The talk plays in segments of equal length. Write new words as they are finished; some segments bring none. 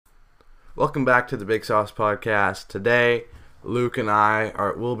Welcome back to the Big Sauce Podcast. Today, Luke and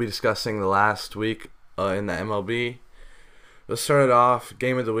will be discussing the last week in the MLB. Let's start it off.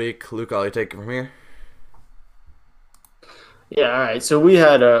 Game of the week. Luke, I'll let you take it from here. Yeah, all right. So we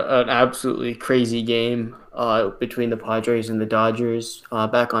had an absolutely crazy game between the Padres and the Dodgers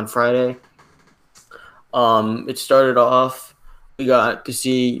back on Friday. It started off. We got to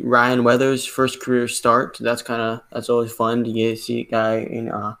see Ryan Weathers' first career start. That's always fun to get to see a guy in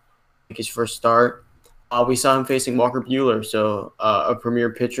make his first start. We saw him facing Walker Buehler, so a premier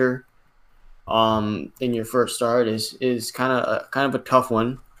pitcher. In your first start is kind of a tough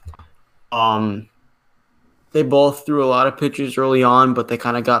one. Um, They both threw a lot of pitches early on, but they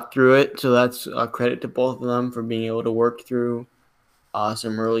kind of got through it. So that's a credit to both of them for being able to work through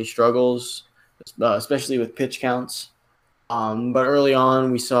some early struggles, especially with pitch counts. But early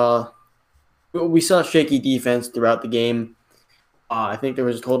on, we saw shaky defense throughout the game. I think there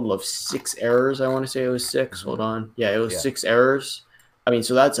was a total of 6 errors. I want to say it was six. Hold on, yeah, it was Yeah. 6 errors. I mean,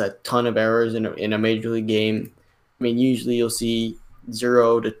 so that's a ton of errors in a major league game. I mean, usually you'll see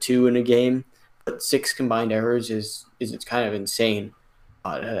 0 to 2 in a game, but six combined errors is it's kind of insane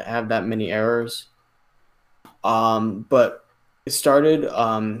to have that many errors. But it started.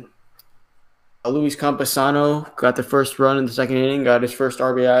 Luis Campusano got the first run in the second inning, got his first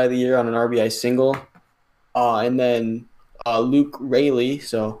RBI of the year on an RBI single, and then Luke Rayleigh,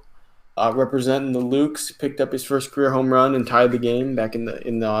 so representing the Lukes, picked up his first career home run and tied the game back in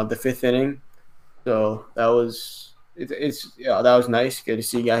the fifth inning. So that was nice. Good to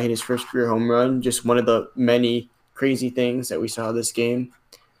see a guy hit his first career home run. Just one of the many crazy things that we saw this game.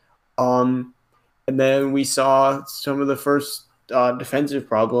 Um, and then we saw some of the first defensive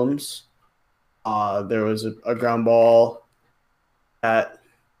problems. There was a ground ball that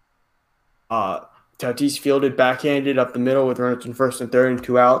Tatis fielded backhanded up the middle with runners in first and third and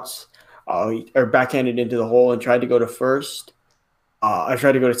two outs. Or backhanded into the hole and tried to go to first. I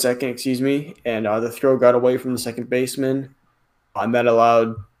tried to go to second, excuse me, and the throw got away from the second baseman, and that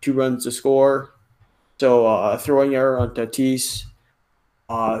allowed 2 runs to score. So a throwing error on Tatis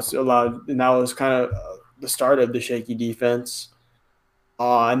and that was kind of the start of the shaky defense.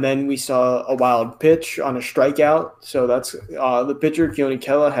 And then we saw a wild pitch on a strikeout. So that's the pitcher Keone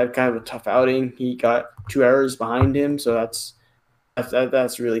Kela had kind of a tough outing. He got 2 errors behind him, so that's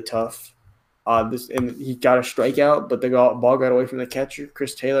really tough. And he got a strikeout, but the ball got away from the catcher.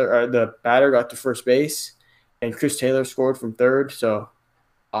 Chris Taylor, the batter, got to first base, and Chris Taylor scored from third. So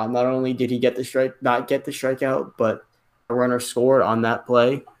not only did he not get the strikeout, but a runner scored on that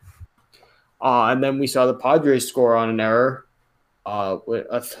play. And then we saw the Padres score on an error, with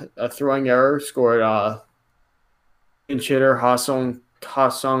a throwing error scored pinch hitter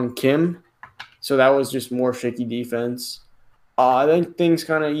Ha-Sung Kim. So that was just more shaky defense. Then things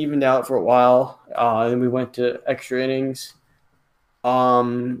kind of evened out for a while. Then we went to extra innings.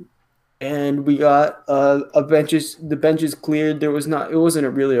 Um, and we got the benches cleared. It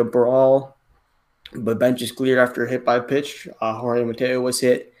wasn't really a brawl, but benches cleared after a hit by pitch. Jorge Mateo was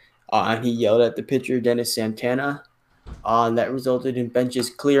hit, and he yelled at the pitcher Dennis Santana. And that resulted in benches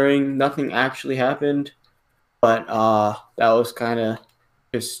clearing. Nothing actually happened, but that was kind of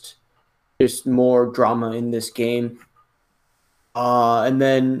just just more drama in this game. And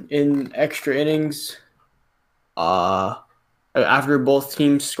then in extra innings, uh, after both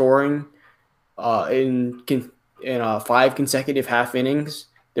teams scoring uh, in five consecutive half innings,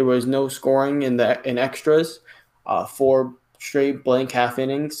 there was no scoring in extras. Four straight blank half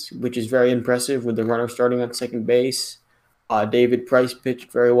innings, which is very impressive with the runner starting on second base. David Price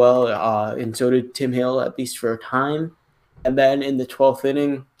pitched very well, and so did Tim Hill, at least for a time. And then in the 12th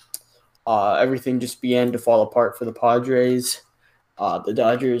inning, everything just began to fall apart for the Padres. The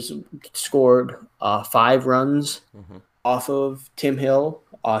Dodgers scored 5 runs Mm-hmm. off of Tim Hill.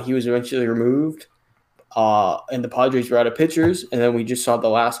 He was eventually removed, and the Padres were out of pitchers. And then we just saw the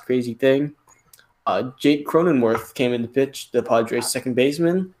last crazy thing. Jake Cronenworth came in to pitch the Padres' second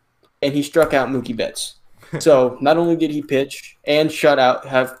baseman, and he struck out Mookie Betts. So not only did he pitch and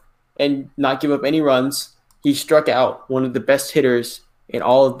and not give up any runs, he struck out one of the best hitters in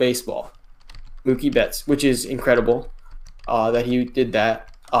all of baseball, Mookie Betts, which is incredible that he did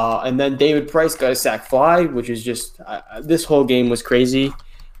that. And then David Price got a sac fly, which is just this whole game was crazy.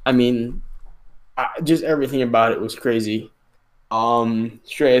 I mean, just everything about it was crazy.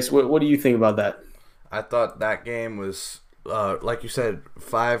 Shreyas, what do you think about that? I thought that game was, like you said,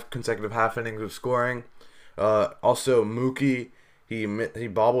 5 consecutive half innings of scoring. Also, Mookie, he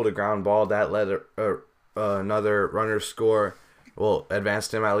bobbled a ground ball that led another runner score. Well,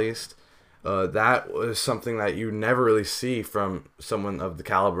 advanced him at least. That was something that you never really see from someone of the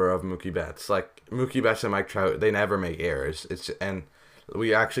caliber of Mookie Betts. Like Mookie Betts and Mike Trout, they never make errors. And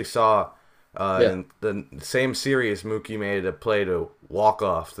we actually saw Yeah. in the same series, Mookie made a play to walk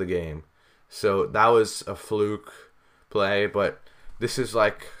off the game. So that was a fluke play, but this is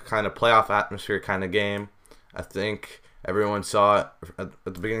like kind of playoff atmosphere kind of game. I think everyone saw it at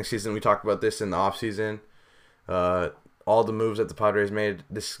the beginning of the season. We talked about this in the offseason. All the moves that the Padres made.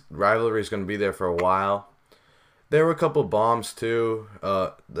 This rivalry is going to be there for a while. There were a couple bombs too.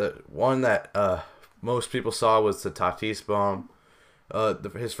 The one that most people saw was the Tatis bomb.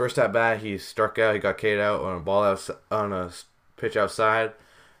 His first at bat, he struck out. He got K'd out on a ball on a pitch outside.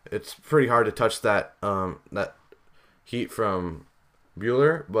 It's pretty hard to touch that that heat from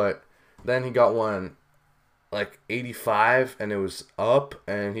Bueller, but then he got one like 85, and it was up,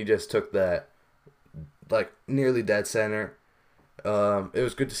 and he just took that like nearly dead center. It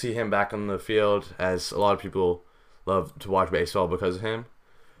was good to see him back on the field, as a lot of people love to watch baseball because of him.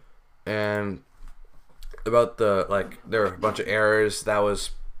 And about there were a bunch of errors. That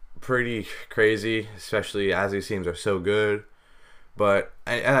was pretty crazy, especially as these teams are so good. But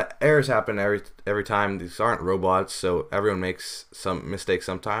errors happen every time. These aren't robots, so everyone makes some mistakes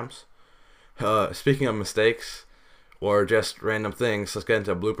sometimes. Speaking of mistakes or just random things, let's get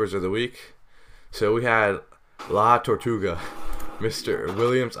into bloopers of the week. So we had La Tortuga, Mr.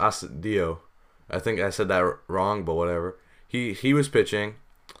 Williams Astudillo. I think I said that wrong, but whatever. He was pitching,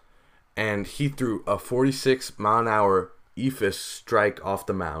 and he threw a 46-mile-an-hour eephus strike off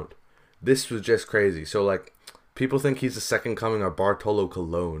the mound. This was just crazy. So, like, people think he's the second coming of Bartolo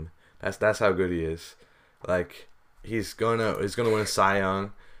Colon. That's how good he is. Like, he's gonna win a Cy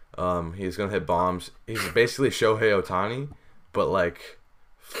Young. He's gonna hit bombs. He's basically Shohei Ohtani, but like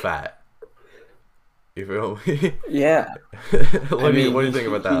fat. You feel me? Yeah. What do you think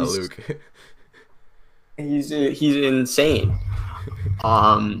about that, Luke? He's insane.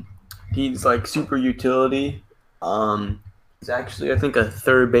 He's like super utility. He's actually, I think, a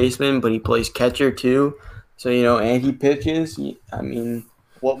third baseman, but he plays catcher too. So, and he pitches.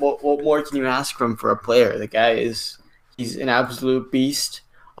 What more can you ask from for a player? The guy he's an absolute beast.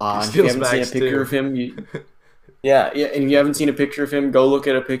 If you haven't seen a picture of him, and if you haven't seen a picture of him, go look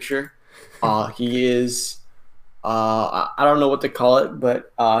at a picture. He is, I don't know what to call it,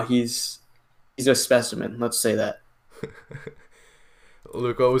 but he's a specimen. Let's say that.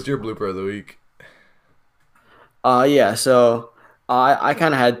 Luke, what was your blooper of the week? So I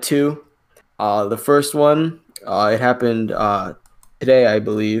kind of had two. The first one, it happened today, I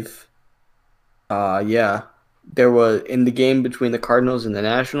believe. There was, in the game between the Cardinals and the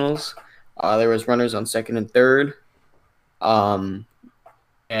Nationals, there was runners on second and third. And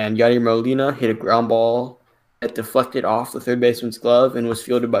Yadier Molina hit a ground ball that deflected off the third baseman's glove and was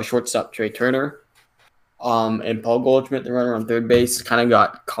fielded by shortstop Trey Turner. And Paul Goldschmidt, the runner on third base, kind of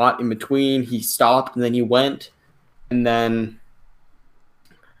got caught in between. He stopped, and then he went. And then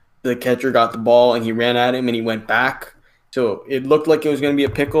the catcher got the ball, and he ran at him, and he went back. So it looked like it was going to be a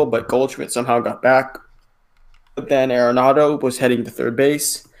pickle, but Goldschmidt somehow got back. But then Arenado was heading to third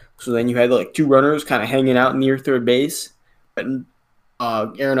base. So then you had like two runners kind of hanging out near third base. But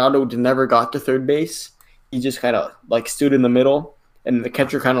Arenado never got to third base. He just kind of like stood in the middle, and the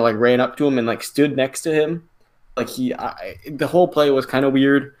catcher kind of like ran up to him and like stood next to him. Like the whole play was kind of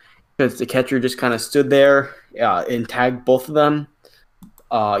weird because the catcher just kind of stood there and tagged both of them,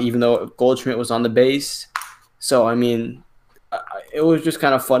 even though Goldschmidt was on the base. So it was just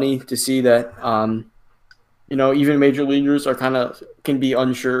kind of funny to see that. Even major leaguers can be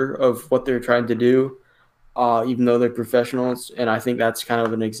unsure of what they're trying to do, even though they're professionals. And I think that's kind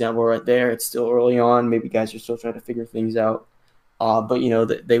of an example right there. It's still early on. Maybe guys are still trying to figure things out. But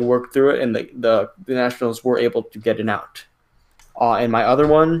they worked through it, and the Nationals were able to get an out. And my other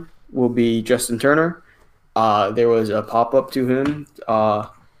one will be Justin Turner. There was a pop-up to him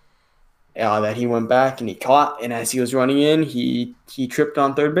that he went back and he caught. And as he was running in, he tripped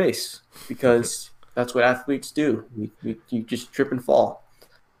on third base because – that's what athletes do. You just trip and fall.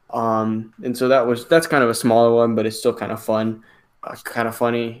 And so that's kind of a smaller one, but it's still kind of fun. Kind of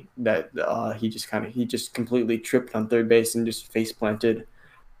funny that he just completely tripped on third base and just face planted,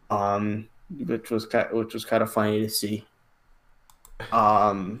 which was kind of funny to see.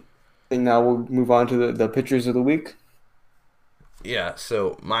 I think now we'll move on to the pitchers of the week. Yeah.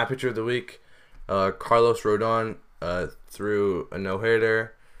 So my pitcher of the week, Carlos Rodon, threw a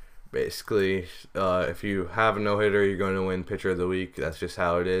no-hitter. Basically, if you have a no-hitter, you're going to win pitcher of the week. That's just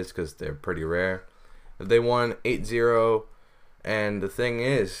how it is because they're pretty rare. They won 8-0, and the thing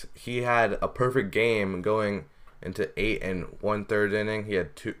is, he had a perfect game going into 8 1/3 inning. He had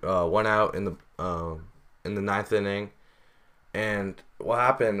one out in the ninth inning, and what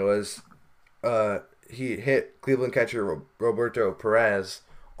happened was he hit Cleveland catcher Roberto Perez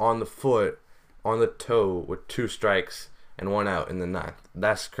on the foot, on the toe, with 2 strikes and one out in the ninth.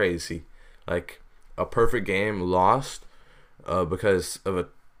 That's crazy. Like, a perfect game lost because of a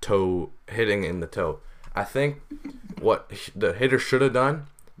toe hitting in the toe. I think what the hitter should have done,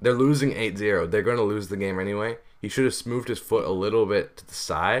 they're losing 8-0. They're going to lose the game anyway. He should have moved his foot a little bit to the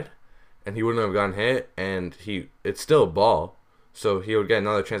side, and he wouldn't have gotten hit, and it's still a ball, so he would get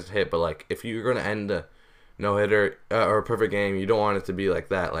another chance to hit. But, like, if you're going to end a no-hitter or a perfect game, you don't want it to be like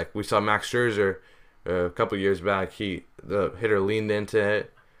that. Like, we saw Max Scherzer a couple years back. The hitter leaned into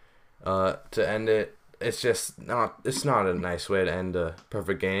it to end it. It's not a nice way to end a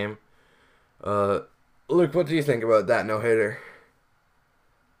perfect game. Luke, what do you think about that no-hitter?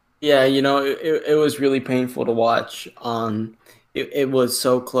 Yeah, it was really painful to watch. It was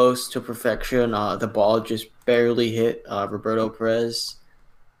so close to perfection. The ball just barely hit Roberto Perez.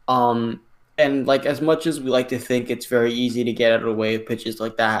 And like, as much as we like to think it's very easy to get out of the way of pitches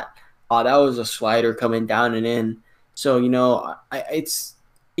like that, that was a slider coming down and in. So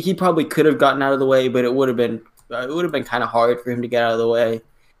he probably could have gotten out of the way, but it would have been kind of hard for him to get out of the way.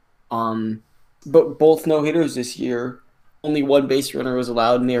 But both no hitters this year, only one base runner was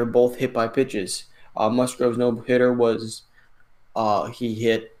allowed, and they were both hit by pitches. Musgrove's no hitter was he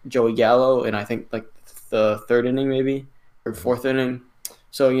hit Joey Gallo in, I think, like the third inning maybe, or fourth inning.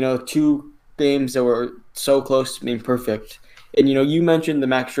 So 2 games that were so close to being perfect. And you mentioned the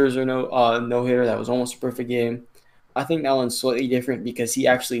Max Scherzer no hitter that was almost a perfect game. I think that one's slightly different because he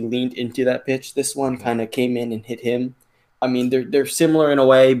actually leaned into that pitch. This one kind of came in and hit him. I mean, they're similar in a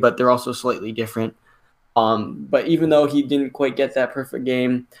way, but they're also slightly different. But even though he didn't quite get that perfect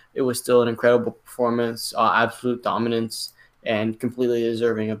game, it was still an incredible performance, absolute dominance, and completely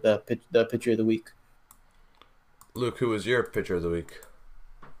deserving of the pitcher of the week. Luke, who was your pitcher of the week?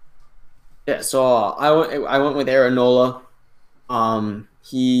 Yeah, so I went with Aaron Nola.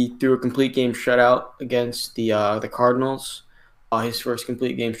 He threw a complete game shutout against the Cardinals. His first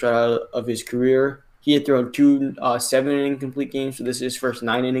complete game shutout of his career. He had thrown 2 7-inning complete games, so this is his first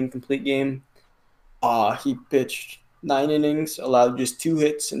 9-inning complete game. He pitched 9 innings, allowed just 2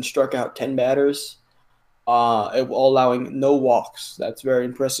 hits, and struck out 10 batters, allowing no walks. That's very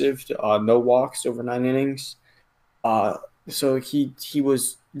impressive. No walks over 9 innings. So he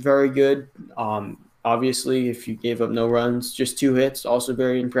was very good. Obviously, if you gave up no runs, just 2 hits, also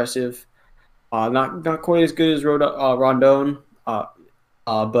very impressive. Not quite as good as Rondon,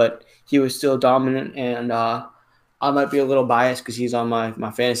 but he was still dominant. And I might be a little biased because he's on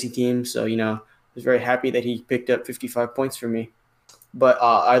my fantasy team, so I was very happy that he picked up 55 points for me. But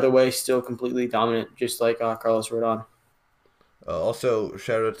either way, still completely dominant, just like Carlos Rodon. Also,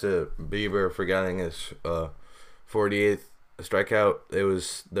 shout out to Bieber for getting his 48th strikeout. It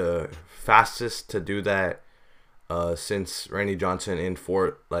was the fastest to do that since Randy Johnson in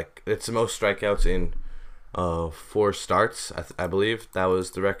 4. Like, it's the most strikeouts in 4 starts. I believe that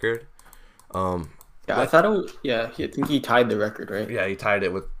was the record. Yeah, I thought it was. Yeah, I think he tied the record, right? Yeah, he tied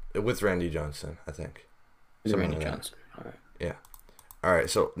it with Randy Johnson, I think. Randy Johnson. All right. Yeah. All right.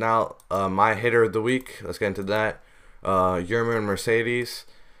 So now my hitter of the week. Let's get into that. Yerman Mercedes.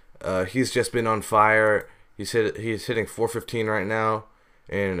 He's just been on fire. He's hitting .415 right now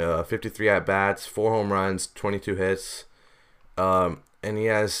in 53 at bats, 4 home runs, 22 hits, and he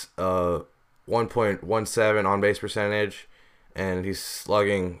has 1.17 on base percentage, and he's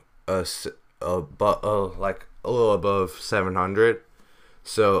slugging like a little above 700.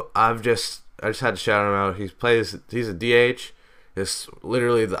 So I just had to shout him out. He's a DH. It's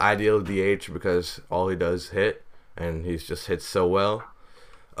literally the ideal DH because all he does is hit, and he's just hits so well.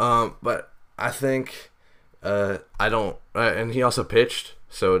 But I think. I don't, and he also pitched,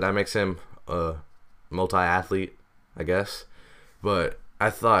 so that makes him a multi-athlete, I guess. But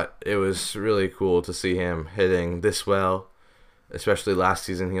I thought it was really cool to see him hitting this well, especially last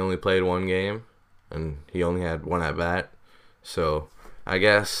season. He only played 1 game, and he only had 1 at bat. So I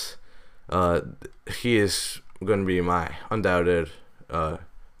guess he is going to be my undoubted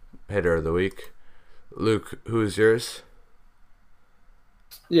hitter of the week. Luke, who's yours?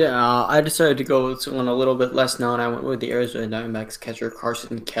 Yeah, I decided to go with someone a little bit less known. I went with the Arizona Diamondbacks catcher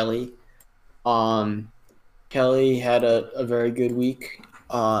Carson Kelly. Kelly had a very good week.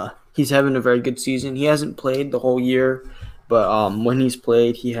 He's having a very good season. He hasn't played the whole year, but when he's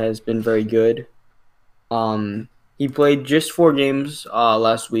played, he has been very good. He played just 4 games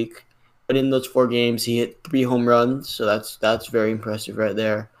last week, but in those 4 games, he hit 3 home runs, so that's very impressive right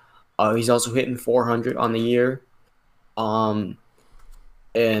there. He's also hitting 400 on the year. Um,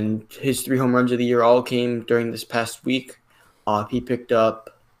 and his 3 home runs of the year all came during this past week. He picked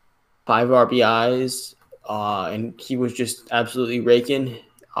up 5 RBIs, and he was just absolutely raking.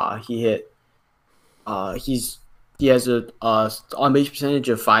 He hit. He has a on base percentage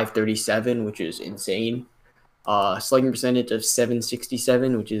of 537, which is insane. Slugging percentage of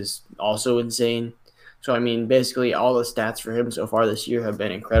 767, which is also insane. So I mean, basically all the stats for him so far this year have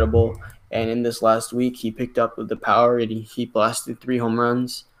been incredible. And in this last week, he picked up with the power and he blasted 3 home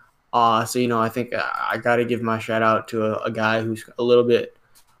runs. So I think I got to give my shout out to a guy who's a little bit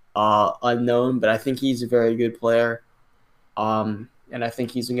unknown, but I think he's a very good player. And I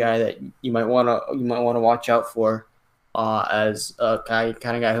think he's a guy that you might want to watch out for as a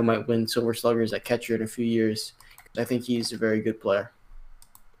kind of guy who might win Silver Sluggers at catcher in a few years. I think he's a very good player.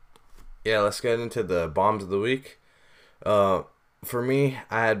 Yeah, let's get into the bombs of the week. For me,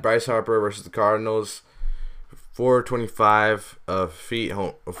 I had Bryce Harper versus the Cardinals. 425 feet.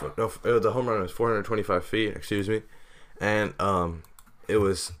 The home run was 425 feet. Excuse me, and it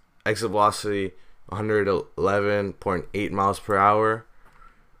was exit velocity 111.8 miles per hour.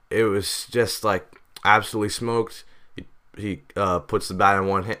 It was just like absolutely smoked. He puts the bat in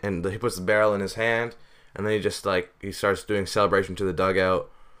one hand, and he puts the barrel in his hand, and then he starts doing celebration to the dugout.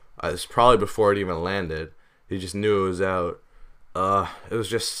 It's probably before it even landed. He just knew it was out. It was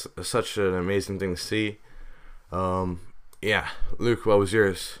just such an amazing thing to see. Yeah, Luke, what was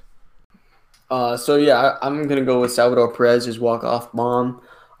yours? I'm gonna go with Salvador Perez's walk-off bomb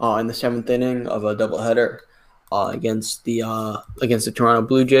in the 7th inning of a doubleheader against the Toronto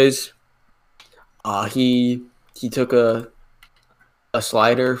Blue Jays. He took a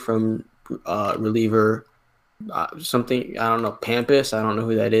slider from reliever something, I don't know, Pampas. I don't know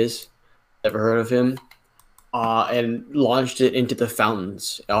who that is. Never heard of him. And launched it into the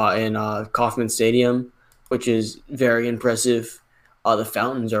fountains in Kauffman Stadium, which is very impressive. The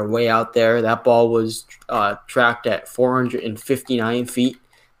fountains are way out there. That ball was tracked at 459 feet,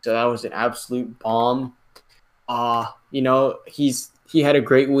 so that was an absolute bomb. He had a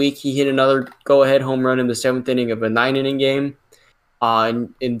great week. He hit another go-ahead home run in the 7th inning of a 9-inning game.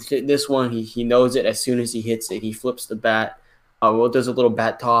 And in this one, he knows it as soon as he hits it. He flips the bat. Does a little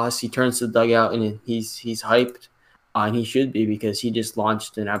bat toss. He turns to the dugout and he's hyped, and he should be because he just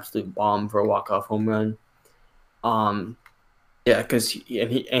launched an absolute bomb for a walk-off home run. Because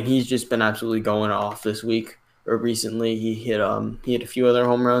he's just been absolutely going off this week or recently. He hit a few other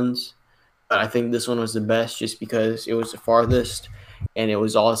home runs, but I think this one was the best just because it was the farthest, and it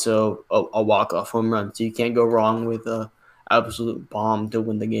was also a walk-off home run. So you can't go wrong with a absolute bomb to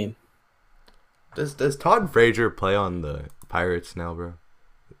win the game. Does Todd Frazier play on the Pirates now, bro?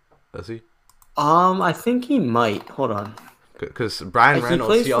 Does he? I think he might. Hold on. Because Brian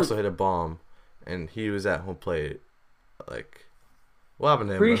Reynolds, he also hit a bomb, and he was at home plate. Like, what happened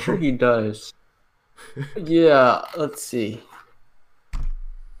to him? Pretty sure he does. Yeah, let's see.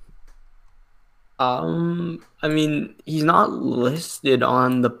 I mean, he's not listed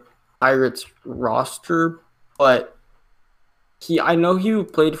on the Pirates roster, but I know he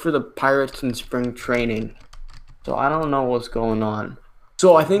played for the Pirates in spring training, so I don't know what's going on.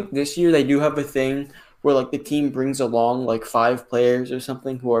 So I think this year they do have a thing where like the team brings along like 5 players or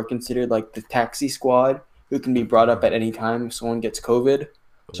something who are considered like the taxi squad, who can be brought up at any time if someone gets COVID.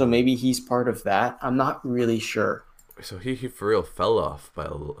 So maybe he's part of that. I'm not really sure. So he for real fell off by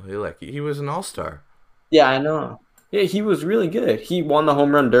he was an all-star. Yeah, I know. Yeah, he was really good. He won the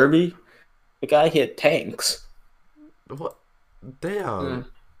home run derby. The guy hit tanks. What? Damn.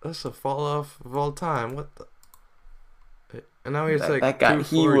 That's a fall off of all time. What the? And now he's like that guy.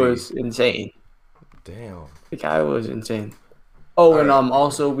 He was insane. Damn. The guy was insane. Oh, and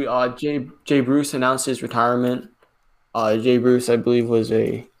also we Jay Bruce announced his retirement. Jay Bruce, I believe,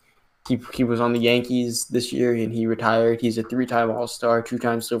 he was on the Yankees this year and he retired. He's a 3-time All-Star,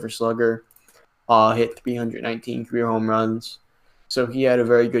 2-time Silver Slugger. Hit 319 career home runs. So he had a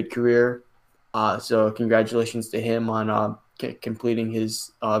very good career. So congratulations to him on completing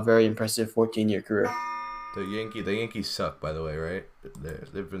his very impressive 14-year career. The Yankees suck, by the way, right?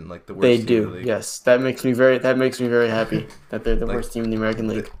 They've been like the worst. They team do, in the league. yes. That makes me very happy that they're the worst team in the American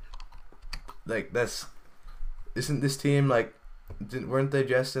League. Isn't this team weren't they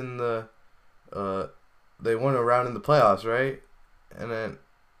just in the they won a round in the playoffs, right? And then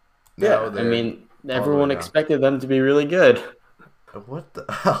I mean, everyone expected them to be really good. What the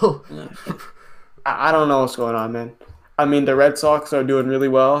hell? I don't know what's going on, man. I mean, the Red Sox are doing really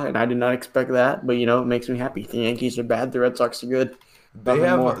well, and I did not expect that. But it makes me happy. The Yankees are bad. The Red Sox are good. They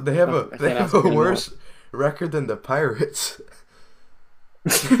have a worse record than the Pirates.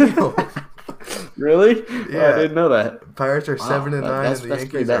 Really? Yeah. I didn't know that. Pirates are Wow, 7-9, and the that's pretty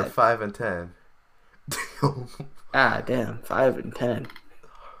Yankees are bad. 5-10. Ah, damn, 5-10.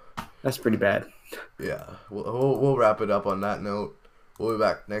 That's pretty bad. Yeah, we'll wrap it up on that note. We'll be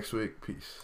back next week. Peace.